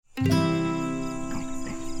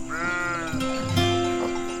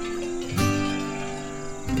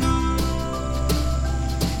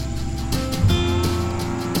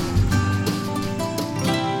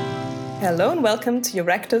Hello and welcome to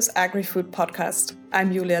Eurecto's Agri-Food Podcast.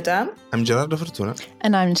 I'm Julia Dam. I'm Gerardo Fortuna.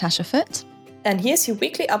 And I'm Natasha Foote. And here's your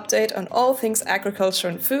weekly update on all things agriculture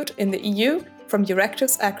and food in the EU from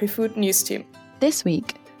Eurecto's Agri-Food news team. This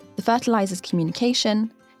week, the fertilisers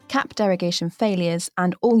communication, CAP derogation failures,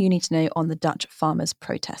 and all you need to know on the Dutch farmers'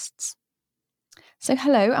 protests. So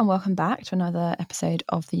hello and welcome back to another episode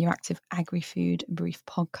of the Euractiv Agri-Food Brief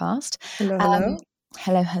Podcast. Hello.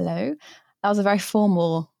 Hello. That was a very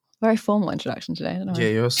formal introduction today, don't I? Yeah,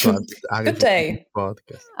 you're so Good day.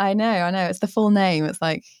 Podcast. I know. It's the full name. It's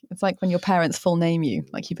like when your parents full name you,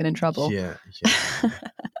 like you've been in trouble. Yeah.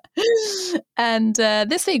 And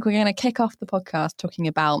this week we're going to kick off the podcast talking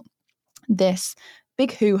about this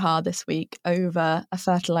big hoo-ha this week over a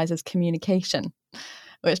fertilisers communication,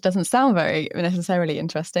 which doesn't sound very necessarily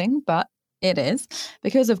interesting, but it is,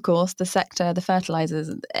 because of course the sector, the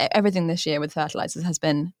fertilisers, everything this year with fertilisers has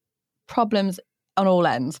been problems on all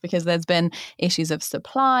ends, because there's been issues of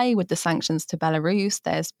supply with the sanctions to Belarus.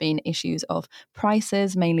 There's been issues of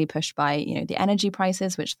prices, mainly pushed by the energy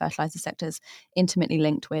prices, which the fertilizer sector is intimately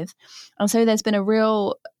linked with. And so there's been a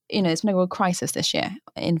real crisis this year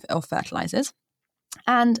of fertilizers.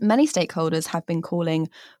 And many stakeholders have been calling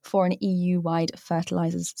for an EU-wide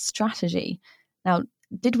fertilizers strategy. Now,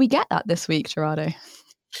 did we get that this week, Gerardo?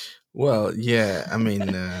 Well, yeah, I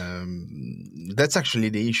mean, that's actually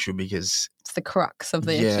the issue, because it's the crux of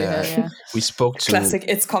the issue here, yeah. We spoke to... Classic,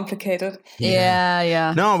 it's complicated.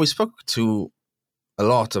 Yeah. No, we spoke to a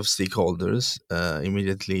lot of stakeholders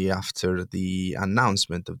immediately after the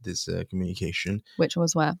announcement of this communication. Which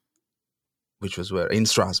was where? In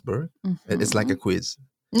Strasbourg. Mm-hmm. It's like a quiz.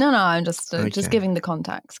 No, I'm just giving the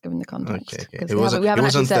context. Okay. It was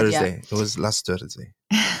on Thursday. It was last Thursday.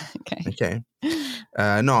 Okay.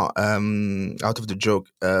 Out of the joke.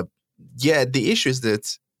 The issue is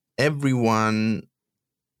that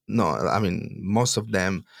most of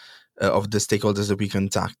them, of the stakeholders that we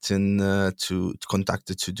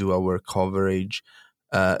contacted to do our coverage,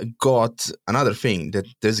 got another thing, that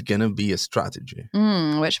there's going to be a strategy.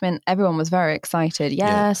 Which meant everyone was very excited.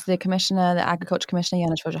 Yes, the Agriculture Commissioner,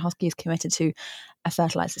 Janusz Wojciechowski, is committed to a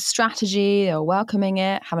fertilizer strategy. They're welcoming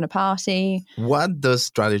it, having a party. What does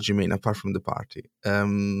strategy mean apart from the party?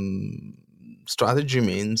 Strategy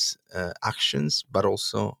means actions, but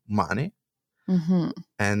also money. Mm-hmm.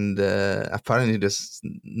 And apparently there's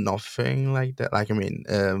nothing like that.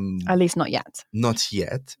 At least not yet. Not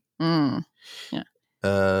yet. Yeah.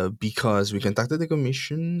 Because we contacted the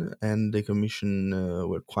Commission, and the Commission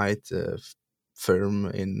were quite firm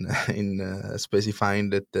in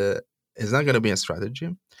specifying that it's not going to be a strategy.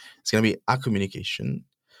 It's going to be a communication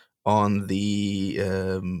on the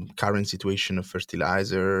current situation of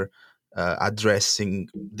fertilizer, addressing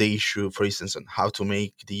the issue, for instance, on how to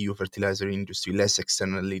make the EU fertilizer industry less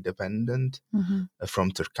externally dependent from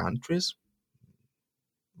third countries.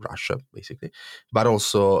 Russia, basically, but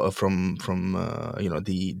also from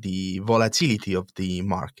the volatility of the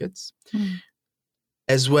markets,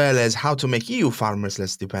 as well as how to make EU farmers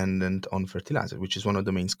less dependent on fertilizer, which is one of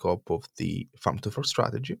the main scope of the Farm to Fork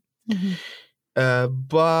strategy.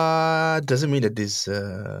 But doesn't mean that this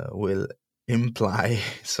will imply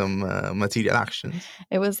some material actions.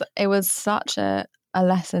 It was such a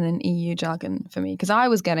lesson in EU jargon for me, because I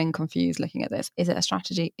was getting confused looking at this. Is it a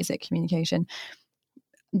strategy? Is it communication?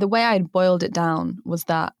 The way I boiled it down was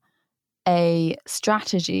that a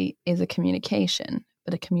strategy is a communication,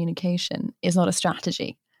 but a communication is not a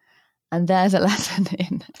strategy. And there's a lesson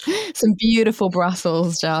in some beautiful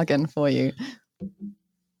Brussels jargon for you.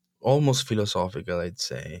 Almost philosophical, I'd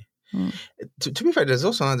say. To be fair, there's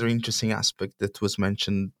also another interesting aspect that was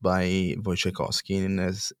mentioned by Wojciechowski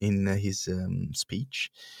in his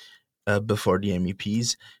speech before the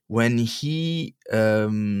MEPs, when he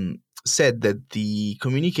said that the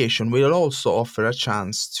communication will also offer a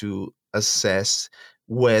chance to assess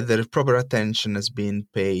whether proper attention has been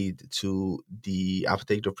paid to the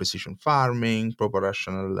uptake of precision farming, proper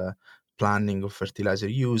rational planning of fertilizer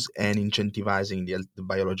use, and incentivizing the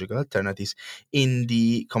biological alternatives in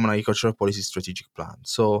the Common Agricultural Policy Strategic Plan.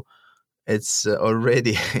 So it's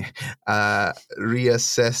already a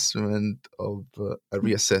reassessment of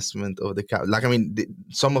the CAP.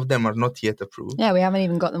 Some of them are not yet approved. Yeah, we haven't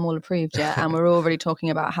even got them all approved yet, and we're already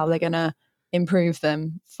talking about how they're going to improve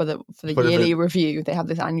them for the yearly review. They have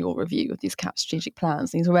this annual review of these CAP strategic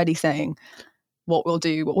plans, and he's already saying what we'll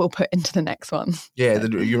do, what we'll put into the next one. Yeah,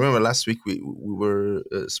 you remember last week we were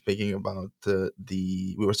speaking about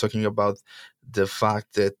we were talking about the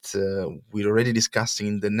fact that we're already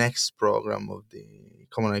discussing the next program of the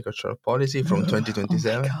Common Agricultural Policy from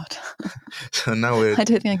 2027. Oh my God. So now I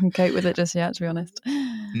don't think I can cope with it just yet, to be honest.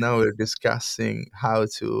 Now we're discussing how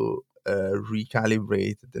to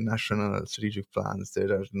recalibrate the national strategic plans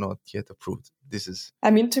that are not yet approved. This is...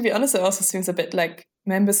 I mean, to be honest, it also seems a bit like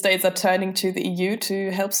member states are turning to the EU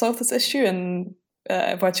to help solve this issue, and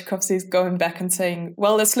Wojciechowski is going back and saying,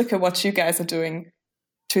 well, let's look at what you guys are doing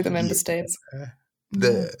to the member states.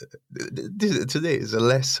 Today is a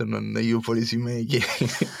lesson on EU policy making.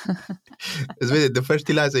 It's really the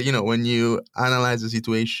fertilizer, when you analyze the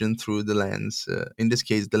situation through the lens, in this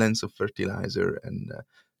case, the lens of fertilizer and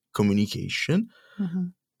communication,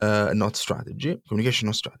 not strategy, communication,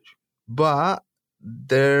 not strategy. But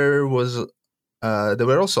there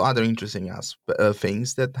were also other interesting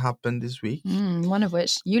things that happened this week. One of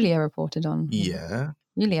which Yulia reported on. Yeah.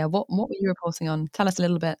 Yulia, what were you reporting on? Tell us a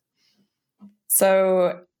little bit.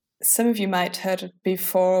 So some of you might have heard it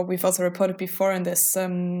before. We've also reported before in this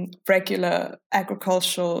regular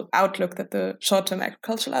agricultural outlook, that the short-term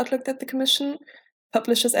agricultural outlook that the Commission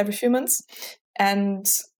publishes every few months. And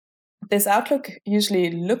this outlook usually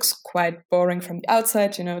looks quite boring from the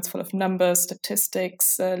outside. It's full of numbers,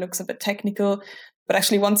 statistics, looks a bit technical. But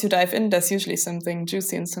actually, once you dive in, there's usually something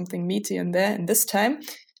juicy and something meaty in there. And this time,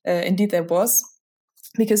 indeed, there was.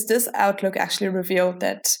 Because this outlook actually revealed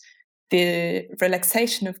that the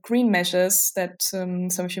relaxation of green measures that some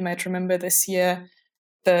of you might remember this year,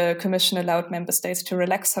 the Commission allowed member states to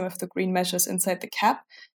relax some of the green measures inside the cap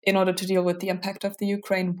in order to deal with the impact of the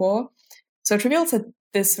Ukraine war. So it reveals that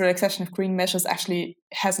this relaxation of green measures actually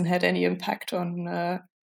hasn't had any impact on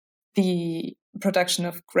the production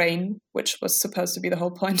of grain, which was supposed to be the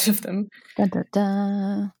whole point of them. Da, da,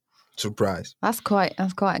 da. Surprise. That's quite a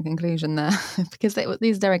conclusion there, because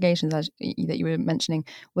these derogations that you were mentioning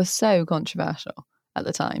were so controversial at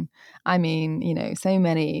the time. I mean, so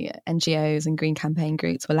many NGOs and green campaign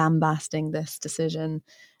groups were lambasting this decision,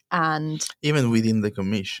 and even within the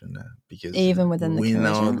Commission, because even within the Commission,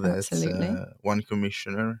 know that absolutely. One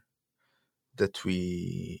commissioner that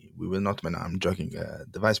we will not mention, I'm joking,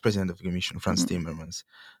 the Vice President of the Commission, Frans Timmermans,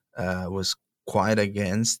 was quite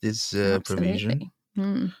against this provision.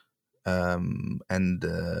 And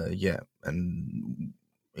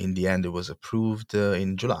in the end it was approved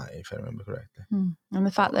in July, if I remember correctly. And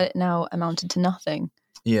the fact that it now amounted to nothing,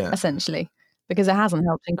 essentially, because it hasn't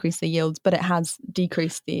helped increase the yields, but it has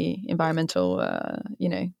decreased the environmental,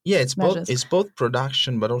 it's measures. It's both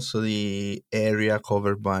production, but also the area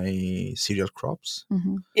covered by cereal crops.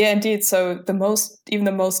 Yeah, indeed. So the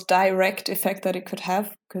most direct effect that it could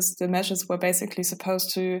have, because the measures were basically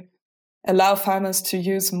supposed to allow farmers to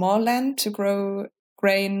use more land to grow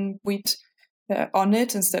grain, wheat on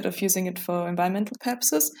it instead of using it for environmental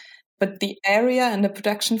purposes. But the area and the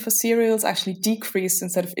production for cereals actually decreased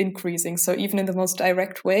instead of increasing. So even in the most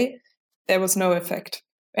direct way, there was no effect.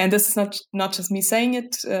 And this is not just me saying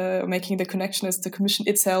it, making the connection, is the Commission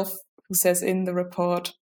itself who says in the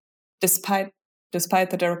report, despite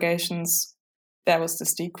the derogations, there was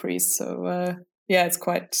this decrease. So it's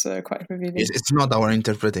quite revealing. It's not our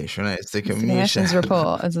interpretation. It's the Commission's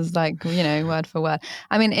report. This is word for word.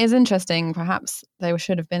 I mean, it's interesting. Perhaps there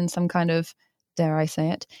should have been some kind of, dare I say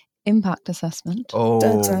it, impact assessment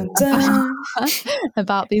Dun, dun, dun.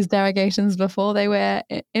 about these derogations before they were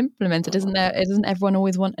implemented. Isn't there? Doesn't everyone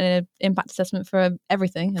always want an impact assessment for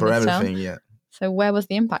everything? For everything, yeah. So where was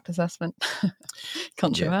the impact assessment?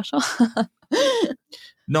 Controversial.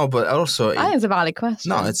 No, but also I think it's a valid question.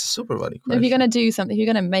 No, it's a super valid question. If you're going to do something, if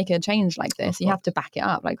you're going to make a change like this, you have to back it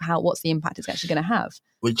up. Like, what's the impact it's actually going to have?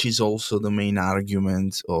 Which is also the main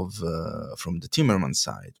argument of from the Timmermans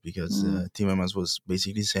side, because Timmermans was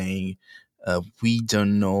basically saying we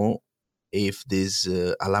don't know if this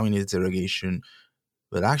allowing this derogation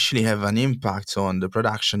will actually have an impact on the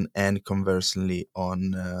production and conversely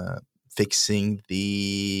on fixing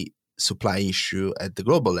the supply issue at the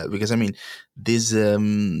global level, because I mean this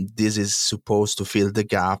is supposed to fill the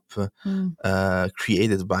gap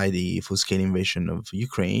created by the full-scale invasion of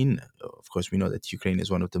Ukraine. Of course, we know that Ukraine is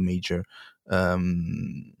one of the major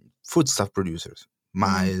foodstuff producers: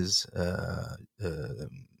 maize,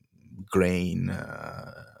 grain,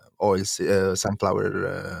 oil,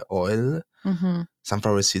 sunflower oil,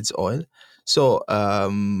 sunflower seeds oil. So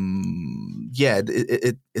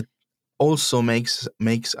it also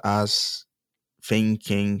makes us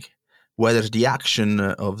thinking whether the action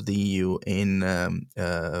of the EU in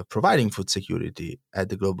providing food security at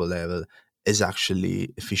the global level is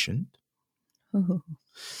actually efficient. Ooh.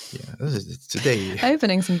 Yeah, this is today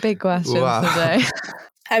opening some big questions today.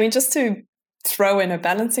 I mean, just to throw in a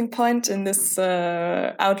balancing point in this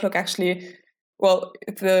outlook, actually, well,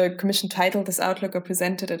 the Commission titled this outlook or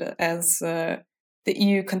presented it as the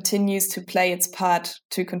EU continues to play its part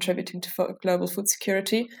to contributing to global food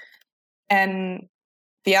security. And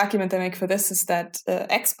the argument they make for this is that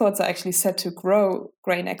exports are actually set to grow,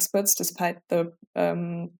 grain exports, despite the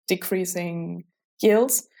decreasing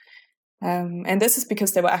yields. And this is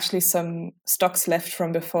because there were actually some stocks left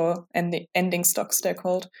from before, and the ending stocks, they're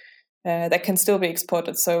called, that can still be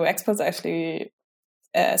exported. So exports are actually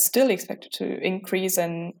still expected to increase,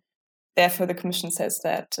 and therefore the Commission says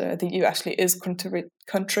that the EU actually is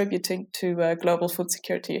contributing to global food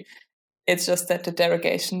security. It's just that the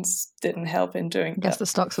derogations didn't help in doing that. I guess the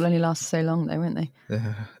stocks will only last so long though, won't they?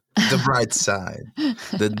 The bright side,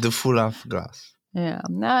 the full half glass. Yeah.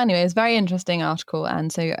 No, anyway, it's a very interesting article,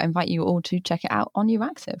 and so I invite you all to check it out on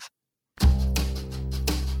Euractiv.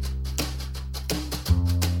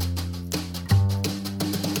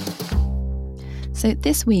 So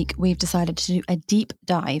this week, we've decided to do a deep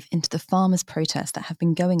dive into the farmers' protests that have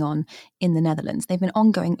been going on in the Netherlands. They've been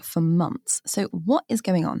ongoing for months. So what is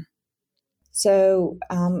going on? So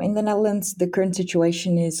in the Netherlands, the current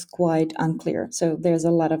situation is quite unclear. So there's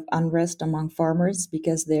a lot of unrest among farmers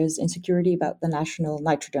because there's insecurity about the national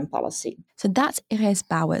nitrogen policy. So that's Iris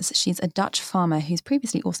Bouwers. She's a Dutch farmer who's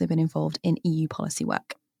previously also been involved in EU policy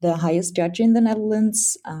work. The highest judge in the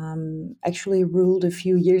Netherlands actually ruled a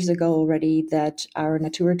few years ago already that our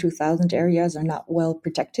Natura 2000 areas are not well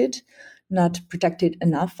protected, not protected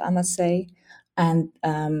enough, I must say. And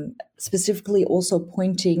specifically also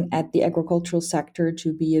pointing at the agricultural sector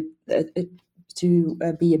to be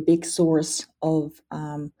a big source of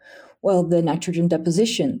the nitrogen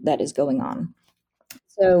deposition that is going on.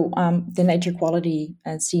 So the nature quality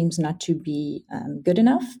seems not to be good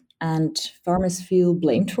enough, and farmers feel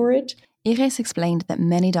blamed for it. Iris explained that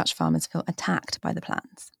many Dutch farmers feel attacked by the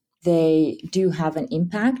plans. They do have an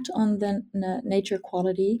impact on the nature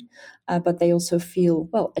quality, but they also feel,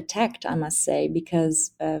 attacked, I must say,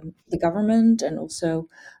 because the government and also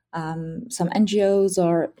some NGOs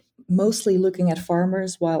are mostly looking at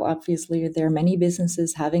farmers, while obviously there are many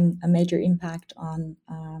businesses having a major impact on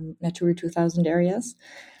Natura 2000 areas.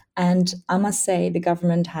 And I must say the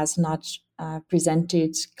government has not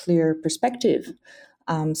presented clear perspective.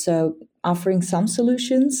 So offering some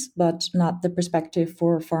solutions, but not the perspective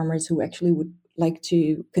for farmers who actually would like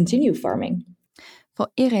to continue farming. For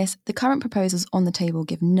Iris, the current proposals on the table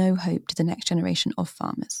give no hope to the next generation of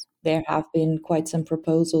farmers. There have been quite some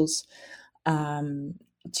proposals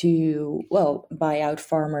to buy out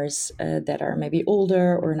farmers that are maybe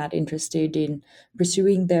older or not interested in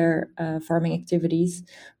pursuing their farming activities,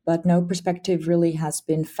 but no perspective really has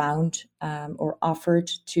been found or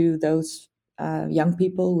offered to those young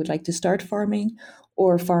people who would like to start farming,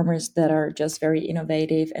 or farmers that are just very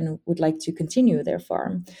innovative and would like to continue their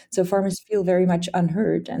farm. So farmers feel very much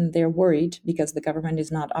unheard, and they're worried because the government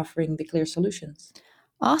is not offering the clear solutions.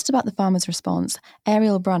 Asked about the farmers' response,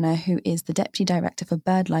 Ariel Brunner, who is the Deputy Director for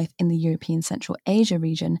BirdLife in the European Central Asia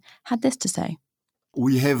region, had this to say.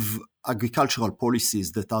 We have agricultural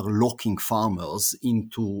policies that are locking farmers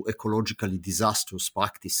into ecologically disastrous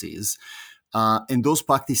practices, and those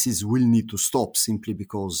practices will need to stop simply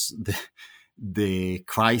because the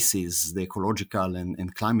crisis, the ecological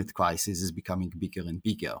and climate crisis, is becoming bigger and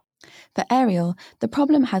bigger. For Ariel, the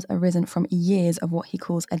problem has arisen from years of what he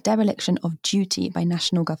calls a dereliction of duty by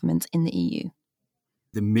national governments in the EU.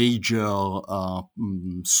 The major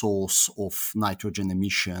source of nitrogen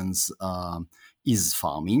emissions is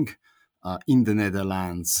farming in the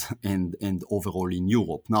Netherlands and overall in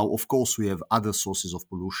Europe. Now, of course, we have other sources of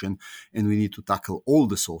pollution, and we need to tackle all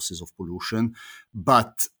the sources of pollution,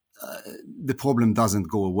 but the problem doesn't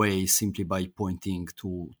go away simply by pointing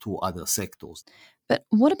to other sectors. But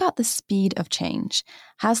what about the speed of change?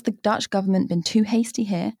 Has the Dutch government been too hasty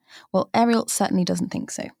here? Well, Ariel certainly doesn't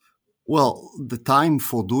think so. Well, the time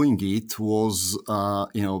for doing it was,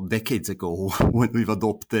 decades ago when we've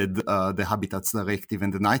adopted the Habitats Directive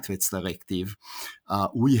and the Nitrates Directive.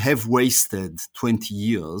 We have wasted 20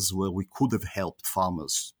 years where we could have helped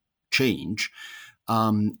farmers change.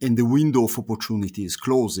 And the window of opportunity is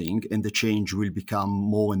closing, and the change will become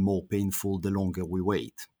more and more painful the longer we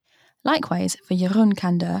wait. Likewise, for Jeroen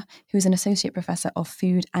Kander, who is an associate professor of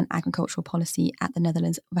food and agricultural policy at the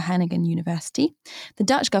Netherlands Wageningen University, the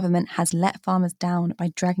Dutch government has let farmers down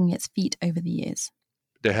by dragging its feet over the years.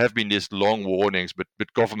 There have been these long warnings, but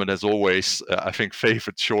government has always, I think,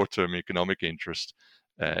 favored short-term economic interest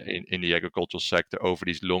in the agricultural sector over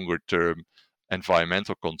these longer-term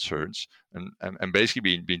environmental concerns, and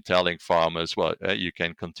basically been telling farmers, well, you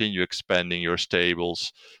can continue expanding your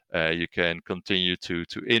stables, you can continue to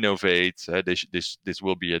innovate. This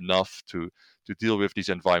will be enough to deal with these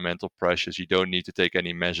environmental pressures. You don't need to take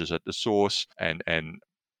any measures at the source, and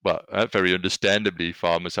well, very understandably,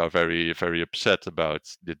 farmers are very, very upset about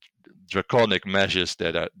the draconic measures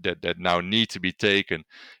that now need to be taken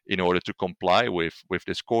in order to comply with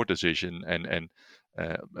this court decision, and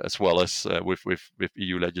as well as with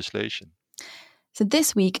EU legislation. So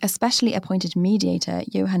this week, a specially appointed mediator,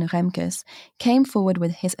 Johan Remkes, came forward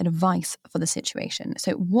with his advice for the situation.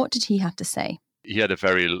 So what did he have to say? He had a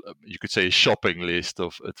very, you could say, shopping list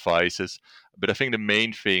of advices, but I think the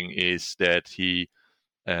main thing is that he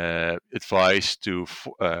advised to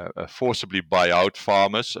forcibly buy out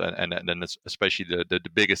farmers, and then especially the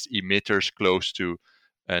biggest emitters close to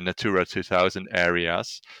Natura 2000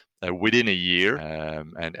 areas within a year.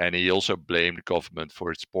 And he also blamed the government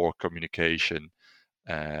for its poor communication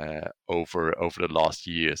over the last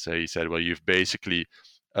year. So he said, well, you've basically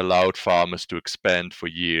allowed farmers to expand for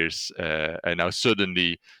years, and now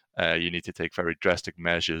suddenly you need to take very drastic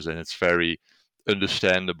measures, and it's very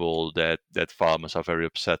understandable that farmers are very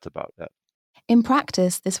upset about that. In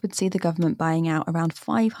practice, this would see the government buying out around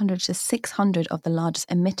 500 to 600 of the largest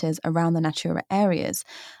emitters around the Natura areas,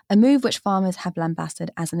 a move which farmers have lambasted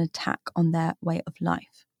as an attack on their way of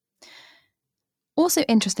life. Also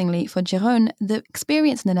interestingly, for Jeroen, the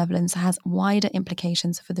experience in the Netherlands has wider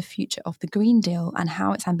implications for the future of the Green Deal and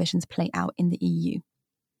how its ambitions play out in the EU.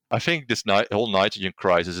 I think this whole nitrogen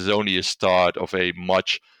crisis is only a start of a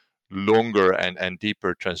much longer and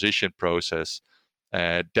deeper transition process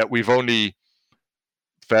that we've only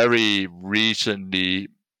very recently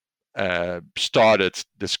started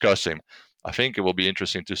discussing. I think it will be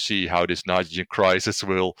interesting to see how this nitrogen crisis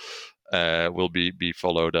will be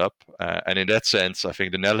followed up. And in that sense, I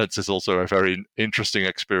think the Netherlands is also a very interesting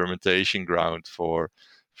experimentation ground for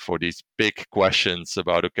these big questions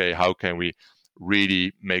about, okay, how can we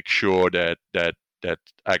really make sure that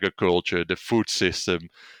agriculture, the food system,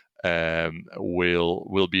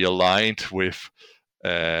 will be aligned with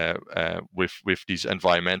these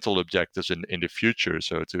environmental objectives in the future.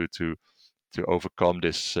 So to overcome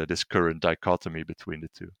this current dichotomy between the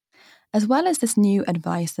two. As well as this new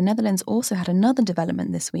advice, the Netherlands also had another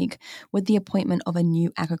development this week with the appointment of a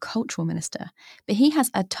new agricultural minister. But he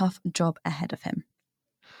has a tough job ahead of him.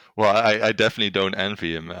 Well, I definitely don't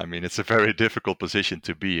envy him. I mean, it's a very difficult position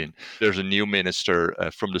to be in. There's a new minister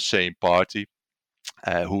from the same party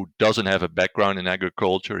who doesn't have a background in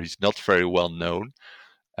agriculture. He's not very well known.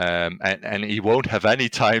 And he won't have any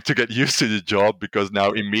time to get used to the job, because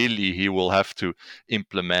now immediately he will have to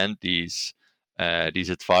implement these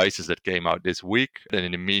advices that came out this week. And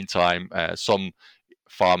in the meantime, some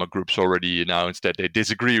farmer groups already announced that they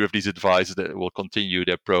disagree with these advices, that will continue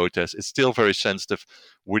their protest. It's still very sensitive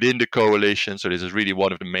within the coalition. So this is really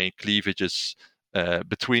one of the main cleavages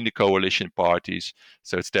between the coalition parties.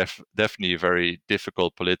 So it's definitely a very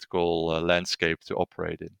difficult political landscape to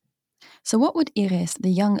operate in. So what would Iris, the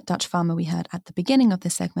young Dutch farmer we heard at the beginning of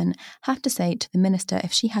this segment, have to say to the minister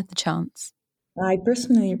if she had the chance? I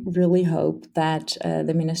personally really hope that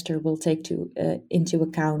the minister will take into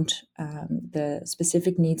account the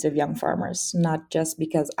specific needs of young farmers, not just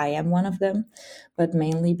because I am one of them, but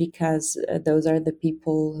mainly because those are the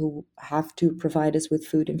people who have to provide us with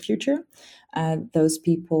food in future. Those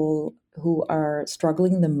people who are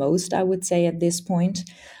struggling the most, I would say, at this point,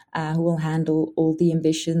 who will handle all the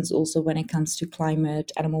ambitions also when it comes to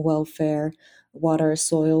climate, animal welfare, water,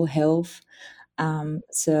 soil, health.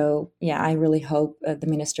 So, I really hope the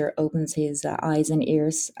minister opens his eyes and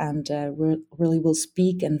ears and really will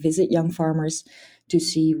speak and visit young farmers to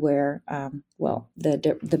see where,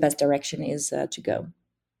 the best direction is to go.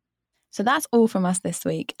 So that's all from us this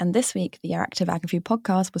week. And this week, the Euractiv AgriFood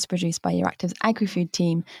podcast was produced by Euractiv's AgriFood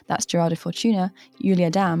team. That's Gerardo Fortuna, Julia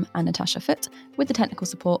Dam, and Natasha Foote, with the technical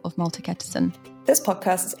support of Malte Ketterson. This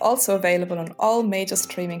podcast is also available on all major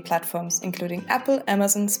streaming platforms, including Apple,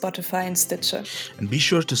 Amazon, Spotify, and Stitcher. And be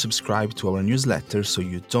sure to subscribe to our newsletter so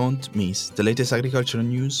you don't miss the latest agricultural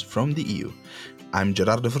news from the EU. I'm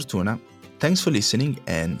Gerardo Fortuna. Thanks for listening,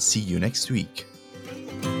 and see you next week.